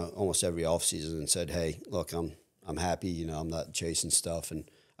Mike, almost every offseason and said, hey, look, I'm happy, I'm not chasing stuff. And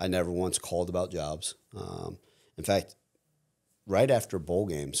I never once called about jobs. In fact, right after bowl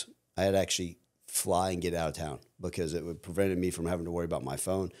games, I had actually fly and get out of town because it would prevented me from having to worry about my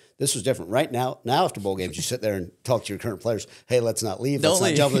phone. This was different. Right now after bowl games, you sit there and talk to your current players. Hey, let's not leave. Let's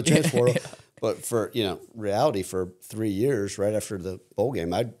not jump in the transfer portal. But for, reality for 3 years, right after the bowl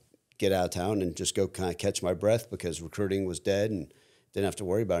game, I'd get out of town and just go kind of catch my breath because recruiting was dead and didn't have to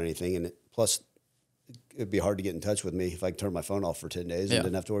worry about anything. And plus, it'd be hard to get in touch with me if I could turn my phone off for 10 days and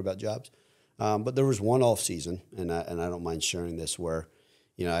didn't have to worry about jobs. But there was one off season, and I don't mind sharing this, where,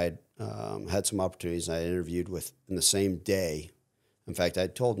 I had some opportunities and I interviewed in the same day. In fact, I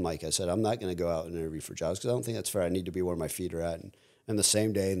told Mike, I said, I'm not going to go out and interview for jobs because I don't think that's fair. I need to be where my feet are at. And the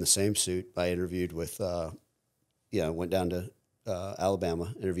same day, in the same suit, I interviewed with, went down to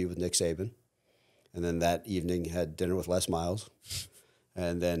Alabama, interviewed with Nick Saban. And then that evening had dinner with Les Miles.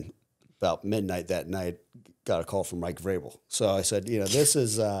 And then about midnight that night, got a call from Mike Vrabel. So I said, this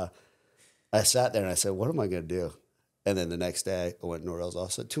is, I sat there and I said, what am I going to do? And then the next day, I went to Norrell's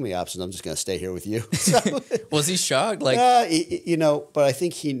office. I said, too many options. I'm just going to stay here with you. So, was he shocked? But I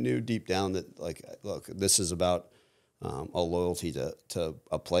think he knew deep down that, like, look, this is about a loyalty to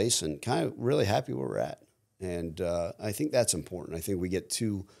a place and kind of really happy where we're at. And I think that's important. I think we get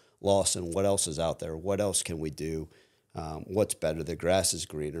too lost in what else is out there. What else can we do? What's better? The grass is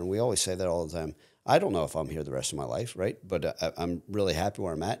greener. And we always say that all the time. I don't know if I'm here the rest of my life, right? But I'm really happy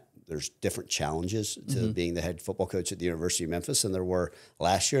where I'm at. There's different challenges to being the head football coach at the University of Memphis than there were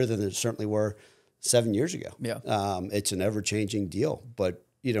last year, than there certainly were 7 years ago. Yeah. It's an ever-changing deal, but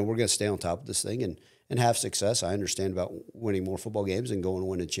we're going to stay on top of this thing and have success. I understand about winning more football games and going to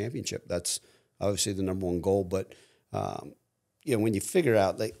win a championship. That's obviously the number one goal. But when you figure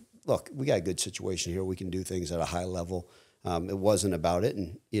out, like, look, we got a good situation here. We can do things at a high level. It wasn't about it,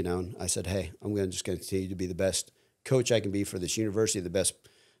 and I said, hey, I'm just going to continue to be the best coach I can be for this university, the best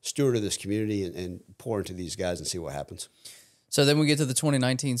steward of this community, and pour into these guys and see what happens. So then we get to the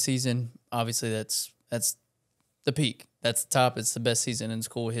 2019 season. Obviously, that's the peak. That's the top. It's the best season in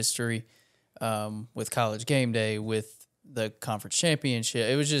school history, with College Game Day, with the conference championship.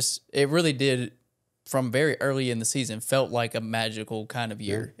 It really did, from very early in the season, felt like a magical kind of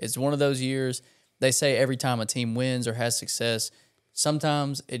year. Yeah. It's one of those years, they say every time a team wins or has success,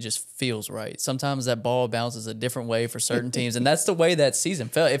 sometimes it just feels right. Sometimes that ball bounces a different way for certain teams, and that's the way that season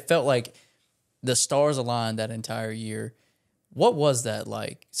felt. It felt like the stars aligned that entire year. What was that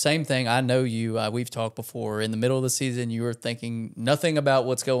like? Same thing. I know you. We've talked before. In the middle of the season, you were thinking nothing about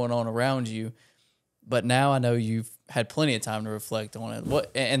what's going on around you. But now I know you've had plenty of time to reflect on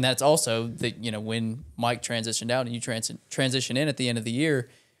it. And that's also when Mike transitioned out and you transition in at the end of the year.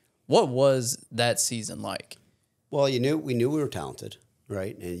 What was that season like? Well, we knew we were talented,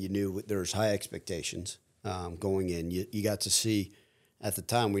 right? And you knew there was high expectations going in. You got to see, at the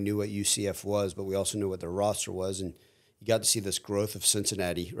time, we knew what UCF was, but we also knew what their roster was, and you got to see this growth of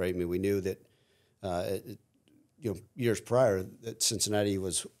Cincinnati, right? I mean, we knew that, years prior that Cincinnati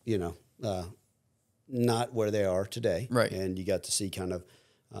was, not where they are today. Right. And you got to see kind of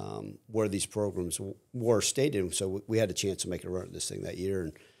where these programs were stated. So we had a chance to make a run at this thing that year.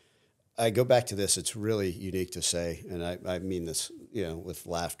 And I go back to this, it's really unique to say, and I mean this, with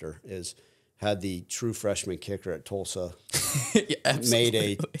laughter, is had the true freshman kicker at Tulsa made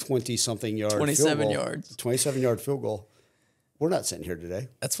a 20-something yard 27-yard field goal, we're not sitting here today.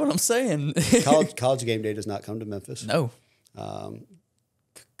 That's what I'm saying. College Game Day does not come to Memphis. No.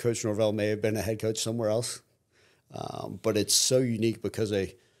 Coach Norvell may have been a head coach somewhere else, but it's so unique because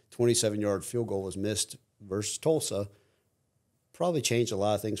a 27-yard field goal was missed versus Tulsa. Probably changed a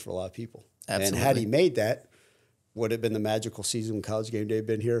lot of things for a lot of people. Absolutely. And had he made that, would it have been the magical season when College Game Day had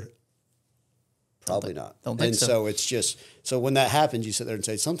been here? Probably not. Don't think so. So it's just, so when that happens, you sit there and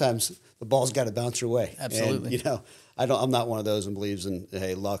say, sometimes the ball's got to bounce your way. Absolutely. And, I'm not one of those and believes in,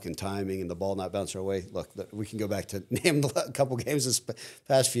 hey, luck and timing and the ball not bouncing our way. Look, we can go back to name a couple games this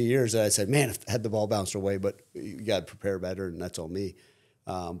past few years that I said, man, if had the ball bounced our way, but you got to prepare better, and that's on me.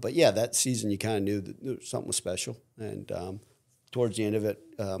 But yeah, that season you kind of knew that something was special. And towards the end of it,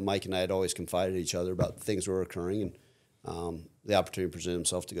 Mike and I had always confided in each other about things that were occurring, and the opportunity presented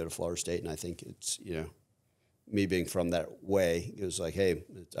himself to go to Florida State. And I think it's, me being from that way, it was like, hey,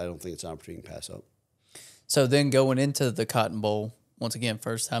 I don't think it's an opportunity to pass up. So then going into the Cotton Bowl, once again,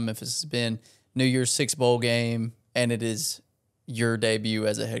 first time Memphis has been, New Year's Six bowl game, and it is your debut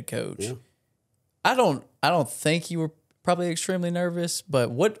as a head coach. Yeah. I don't think you were probably extremely nervous,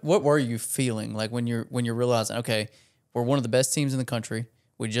 but what were you feeling like when you're realizing, okay, we're one of the best teams in the country.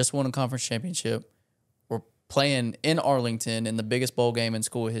 We just won a conference championship. We're playing in Arlington in the biggest bowl game in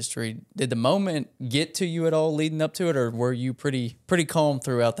school history. Did the moment get to you at all leading up to it, or were you pretty calm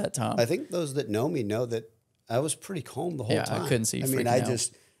throughout that time? I think those that know me know that I was pretty calm the whole time. I couldn't see you freaking out.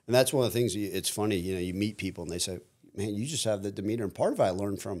 And that's one of the things, it's funny, you meet people and they say, man, you just have the demeanor. And part of it I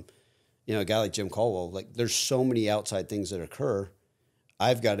learned from, a guy like Jim Caldwell. Like, there's so many outside things that occur.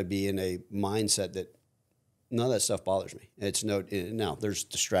 I've got to be in a mindset that none of that stuff bothers me. Now there's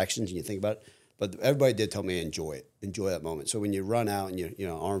distractions and you think about it, but everybody did tell me enjoy that moment. So when you run out and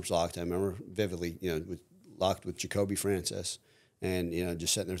you arms locked, I remember vividly, locked with Jacoby Francis, and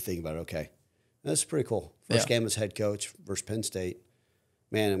just sitting there thinking about it, okay, that's pretty cool. First game as head coach versus Penn State.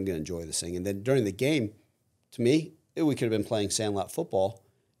 Man, I'm going to enjoy this thing. And then during the game, to me, we could have been playing sandlot football.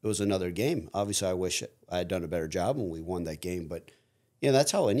 It was another game. Obviously, I wish I had done a better job when we won that game, but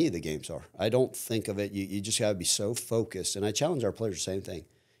that's how any of the games are. I don't think of it. You just got to be so focused. And I challenge our players the same thing.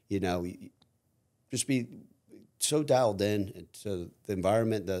 Just be so dialed in to the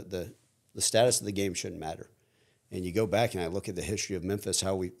environment. The status of the game shouldn't matter. And you go back and I look at the history of Memphis,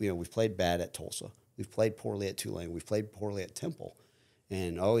 how we've played bad at Tulsa. We've played poorly at Tulane. We've played poorly at Temple.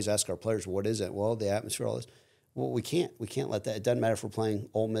 And I always ask our players, what is it? Well, the atmosphere, all this. Well, we can't let that. It doesn't matter if we're playing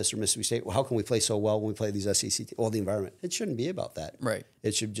Ole Miss or Mississippi State. Well, how can we play so well when we play these SEC teams? Well, the environment. It shouldn't be about that. Right.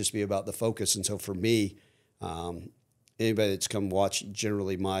 It should just be about the focus. And so for me, anybody that's come watch,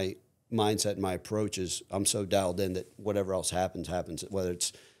 generally my mindset and my approach is I'm so dialed in that whatever else happens, whether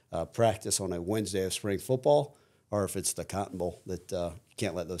it's practice on a Wednesday of spring football or if it's the Cotton Bowl, that you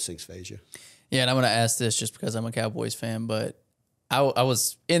can't let those things phase you. Yeah, and I'm going to ask this just because I'm a Cowboys fan, but I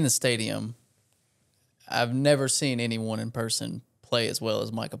was in the stadium I've never seen anyone in person play as well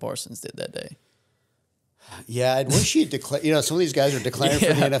as Micah Parsons did that day. Yeah, I wish he'd declare. You know, some of these guys are declaring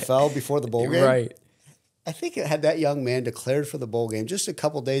for the NFL before the bowl game. Right. I think it had that young man declared for the bowl game just a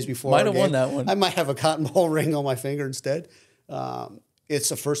couple days before. Might have won that one. I might have a cotton ball ring on my finger instead. It's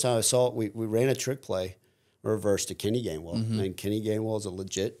the first time I saw it. We ran a trick play, reverse to Kenny Gainwell, and Kenny Gainwell is a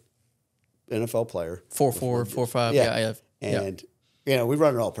legit NFL player. 4.4, 4.5. Yeah. And you know, we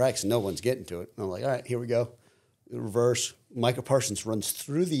run it all practice, and no one's getting to it. And I'm like, all right, here we go. Reverse. Micah Parsons runs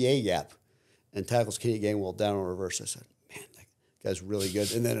through the A gap and tackles Kenny Gainwell down on reverse. I said, man, that guy's really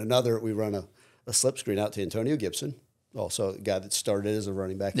good. And then we run a slip screen out to Antonio Gibson, also a guy that started as a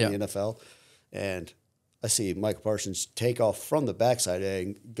running back in the NFL. And I see Micah Parsons take off from the backside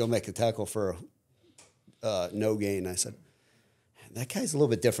and go make a tackle for no gain. I said, that guy's a little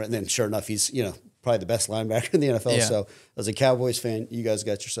bit different. And then sure enough, he's, you know, probably the best linebacker in the NFL. Yeah. So as a Cowboys fan, you guys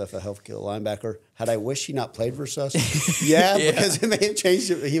got yourself a healthy linebacker. Had I wished he not played versus us? Yeah, because it may have changed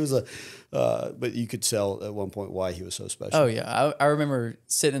it. He was but you could tell at one point why he was so special. Oh, yeah. I remember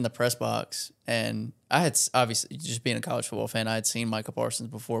sitting in the press box, and I had, obviously, just being a college football fan, I had seen Micah Parsons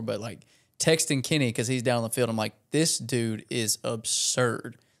before, but like texting Kenny because he's down the field, I'm like, this dude is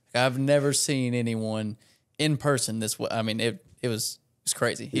absurd. Like, I've never seen anyone in person this way. I mean, it was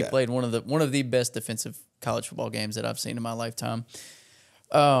crazy. He played one of the best defensive college football games that I've seen in my lifetime.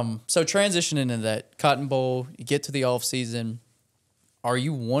 So transitioning into that Cotton Bowl, you get to the off season. Are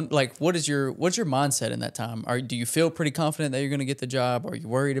you what's your mindset in that time? Do you feel pretty confident that you're going to get the job? Are you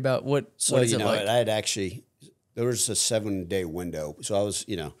worried about what is it like? I had actually, there was a 7-day window. So I was,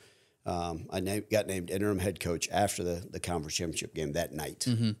 I got named interim head coach after the conference championship game that night.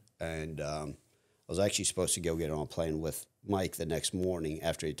 And I was actually supposed to go get on a plane with Mike the next morning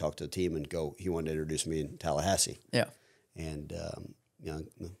after he talked to the team and he wanted to introduce me in Tallahassee. Yeah. And,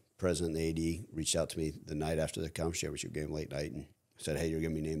 the president and the AD reached out to me the night after the conference championship game, late night, and said, hey, you're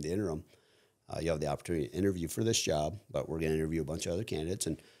going to be named the interim. You have the opportunity to interview for this job, but we're going to interview a bunch of other candidates.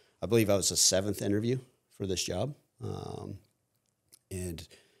 And I believe I was the 7th interview for this job. I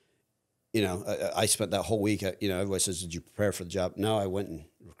spent that whole week, everybody says, did you prepare for the job? No, I went and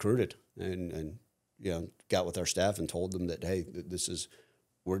recruited and got with our staff and told them that, hey,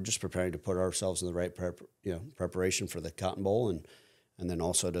 we're just preparing to put ourselves in the right preparation for the Cotton Bowl and then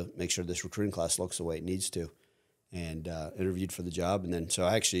also to make sure this recruiting class looks the way it needs to. And interviewed for the job. And then, so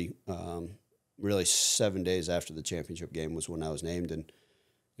I actually, really 7 days after the championship game was when I was named, and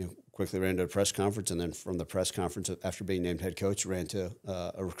quickly ran to a press conference. And then from the press conference, after being named head coach, ran to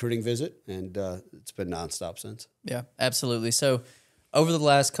a recruiting visit, and it's been nonstop since. Yeah, absolutely. So over the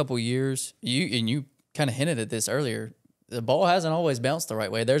last couple of years, you kind of hinted at this earlier, the ball hasn't always bounced the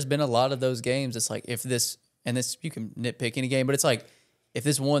right way. There's been a lot of those games. It's like, if this, and this, you can nitpick any game, but it's like, if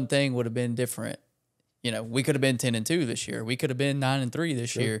this one thing would have been different, we could have been 10-2 this year. We could have been 9-3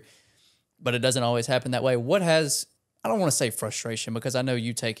 this year, but it doesn't always happen that way. I don't want to say frustration, because I know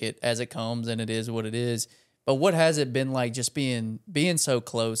you take it as it comes and it is what it is, but what has it been like just being so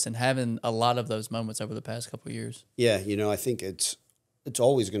close and having a lot of those moments over the past couple of years? Yeah. I think it's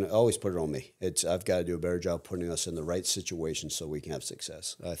always going to always put it on me. I've got to do a better job putting us in the right situation so we can have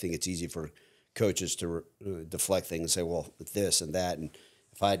success. I think it's easy for coaches to deflect things and say, well, this and that, and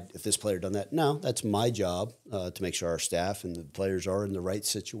if this player done that, no, that's my job to make sure our staff and the players are in the right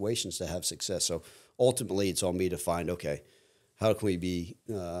situations to have success. So ultimately, it's on me to find, okay, how can we be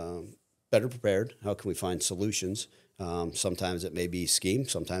better prepared? How can we find solutions? Sometimes it may be scheme.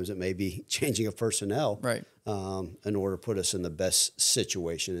 Sometimes it may be changing of personnel, right? In order to put us in the best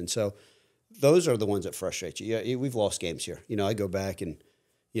situation. And so those are the ones that frustrate you. Yeah, we've lost games here. I go back and,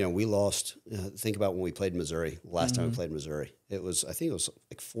 we lost. Think about when we played Missouri. Last time we played Missouri, I think it was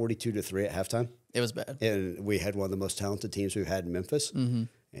like 42-3 at halftime. It was bad, and we had one of the most talented teams we've had in Memphis,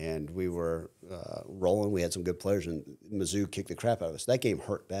 and we were rolling. We had some good players, and Mizzou kicked the crap out of us. That game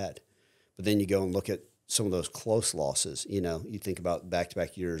hurt bad. But then you go and look at some of those close losses. You think about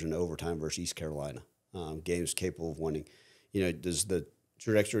back-to-back years in overtime versus East Carolina, games capable of winning. Does the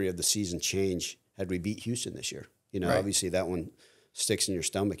trajectory of the season change had we beat Houston this year? Right. Obviously that one sticks in your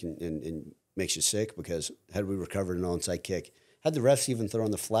stomach and makes you sick, because had we recovered an onside kick, had the refs even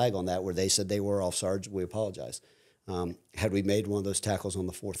thrown the flag on that where they said they were offsides, we apologize. Had we made one of those tackles on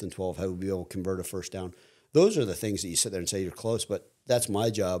the 4th and 12, had we been able to convert a first down? Those are the things that you sit there and say you're close, but that's my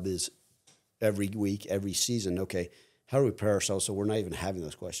job is every week, every season, okay, how do we prepare ourselves so we're not even having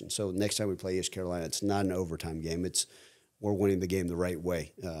those questions? So next time we play East Carolina, it's not an overtime game. We're winning the game the right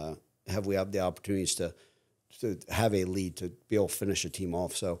way. Have we have the opportunities to have a lead, to be able to finish a team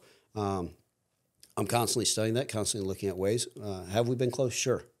off? So I'm constantly studying that, constantly looking at ways. Have we been close?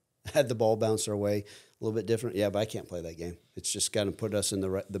 Sure. Had the ball bounced our way little bit different. Yeah, but I can't play that game. It's just got to put us in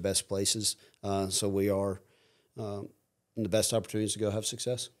the best places, so we are in the best opportunities to go have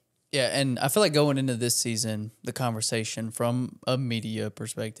success. Yeah, and I feel like going into this season, the conversation from a media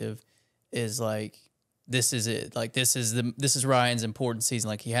perspective is like, this is it. Like this is Ryan's important season.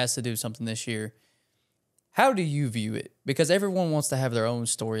 Like he has to do something this year. How do you view it? Because everyone wants to have their own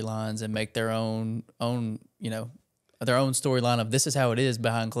storylines and make their own their own storyline of this is how it is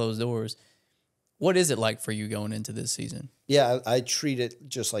behind closed doors. What is it like for you going into this season? Yeah, I treat it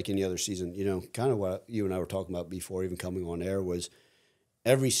just like any other season. Kind of what you and I were talking about before even coming on air was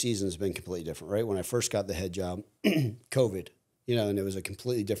every season has been completely different, right? When I first got the head job, COVID, and it was a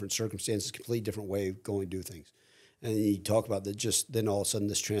completely different circumstance, a completely different way of going to do things. And you talk about that, just then all of a sudden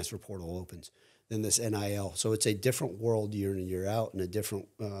this transfer portal opens, then this NIL. So it's a different world year in and year out, and a different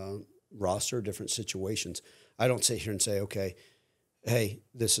roster, different situations. I don't sit here and say, okay, hey,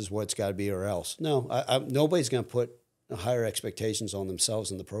 this is what it's got to be or else. No, nobody's going to put higher expectations on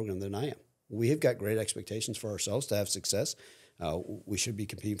themselves in the program than I am. We have got great expectations for ourselves to have success. We should be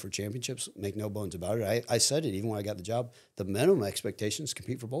competing for championships, make no bones about it. I said it even when I got the job. The minimum expectation is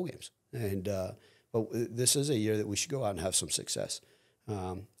compete for bowl games. And but this is a year that we should go out and have some success.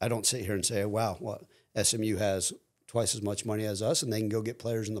 I don't sit here and say, wow, well, SMU has twice as much money as us and they can go get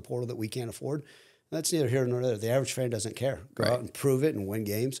players in the portal that we can't afford. That's neither here nor there. The average fan doesn't care. Go out and prove it and win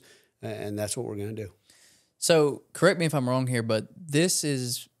games, and that's what we're going to do. So correct me if I'm wrong here, but this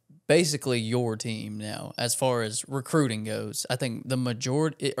is basically your team now as far as recruiting goes. I think the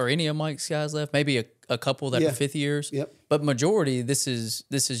majority, or any of Mike's guys left, maybe a couple that are fifth years. Yep. But majority, this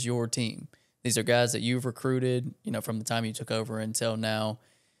is your team. This are guys that you've recruited, from the time you took over until now.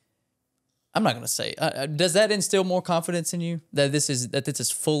 I'm not going to say. Does that instill more confidence in you that this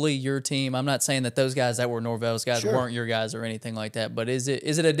is fully your team? I'm not saying that those guys that were Norvell's guys weren't your guys or anything like that, but is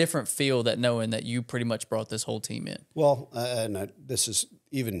it a different feel that knowing that you pretty much brought this whole team in? Well, this is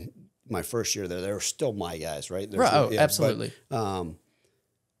even my first year there. They were still my guys, right? Absolutely. But,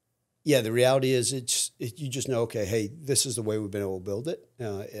 the reality is you just know, okay, hey, this is the way we've been able to build it.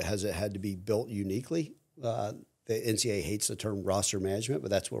 It had to be built uniquely. The NCAA hates the term roster management, but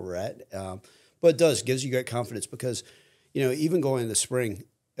that's where we're at. But it gives you great confidence because, even going in the spring,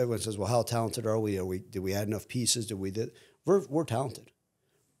 everyone says, well, how talented are we? Did we add enough pieces? We're talented.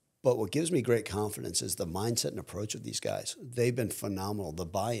 But what gives me great confidence is the mindset and approach of these guys. They've been phenomenal, the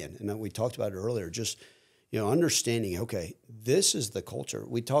buy-in. And we talked about it earlier, just, understanding, okay, this is the culture.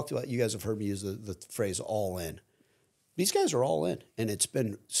 We talked about, you guys have heard me use the phrase all in. These guys are all in, and it's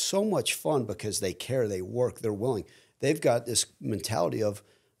been so much fun because they care, they work, they're willing. They've got this mentality of,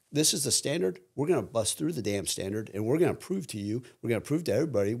 this is the standard, we're going to bust through the damn standard, and we're going to prove to you, we're going to prove to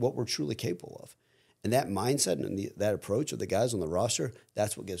everybody what we're truly capable of. And that mindset and that approach of the guys on the roster,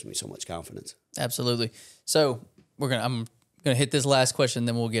 that's what gives me so much confidence. Absolutely. So I'm gonna hit this last question,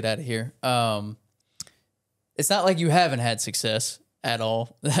 then we'll get out of here. It's not like you haven't had success at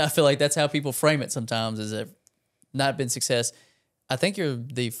all. I feel like that's how people frame it sometimes, is that not been success. I think you're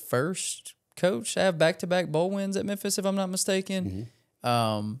the first coach to have back-to-back bowl wins at Memphis, if I'm not mistaken.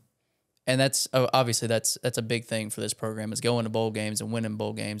 Mm-hmm. And that's obviously that's a big thing for this program, is going to bowl games and winning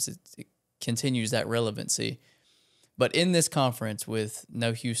bowl games. It continues that relevancy. But in this conference, with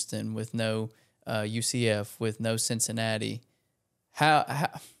no Houston, with no UCF, with no Cincinnati, how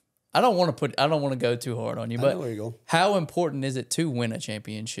I don't want to go too hard on you, but how important is it to win a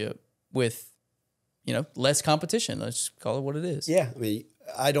championship with less competition? Let's call it what it is. Yeah, I mean,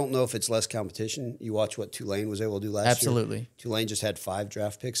 I don't know if it's less competition. You watch what Tulane was able to do last year. Absolutely. Tulane just had 5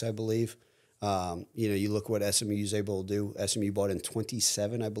 draft picks, I believe. You look what SMU is able to do. SMU bought in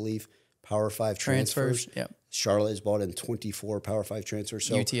 27, I believe, Power 5 transfers. Yep. Charlotte has bought in 24 Power 5 transfers.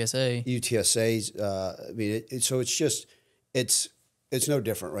 So UTSA's. I mean, so it's just it's no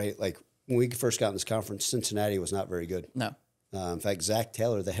different, right? Like when we first got in this conference, Cincinnati was not very good. No. In fact, Zach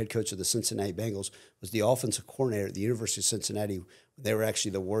Taylor, the head coach of the Cincinnati Bengals, was the offensive coordinator at the University of Cincinnati. They were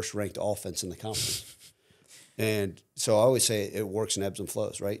actually the worst ranked offense in the conference. And so I always say it works in ebbs and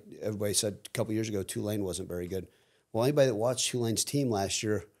flows, right? Everybody said a couple years ago Tulane wasn't very good. Well, anybody that watched Tulane's team last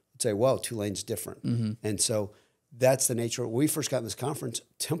year would say, well, Tulane's different. Mm-hmm. And so that's the nature. When we first got in this conference,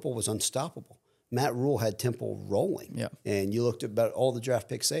 Temple was unstoppable. Matt Rule had Temple rolling. Yeah. And you looked at about all the draft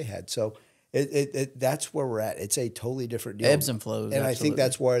picks they had. So that's where we're at. It's a totally different deal. Ebbs and flows. And absolutely. I think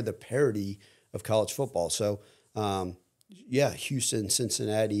that's where the parity of college football. So, Houston,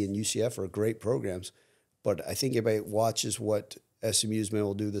 Cincinnati, and UCF are great programs. But I think everybody watches what SMU's been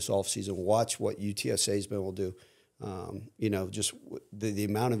able to do this offseason, watch what UTSA's been able to do. Just the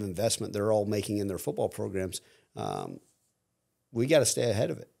amount of investment they're all making in their football programs. We got to stay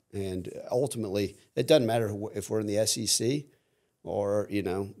ahead of it. And ultimately, it doesn't matter if we're in the SEC or, you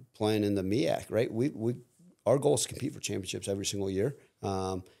know, playing in the MEAC, right? Our goal is to compete for championships every single year.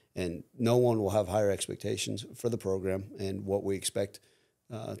 And no one will have higher expectations for the program and what we expect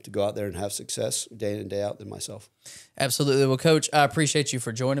to go out there and have success day in and day out than myself. Absolutely. Well, Coach, I appreciate you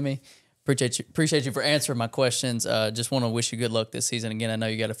for joining me. Appreciate you for answering my questions. Just want to wish you good luck this season. Again, I know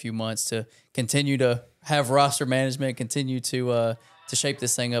you got a few months to continue to have roster management, continue to shape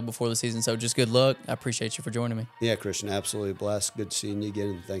this thing up before the season. So just good luck. I appreciate you for joining me. Yeah, Christian, absolutely blessed. Good seeing you again,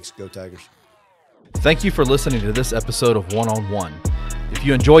 and thanks. Go Tigers. Thank you for listening to this episode of One on One. If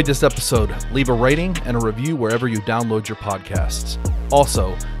you enjoyed this episode, leave a rating and a review wherever you download your podcasts.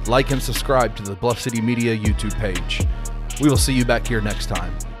 Also, like and subscribe to the Bluff City Media YouTube page. We will see you back here next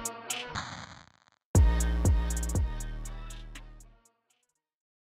time.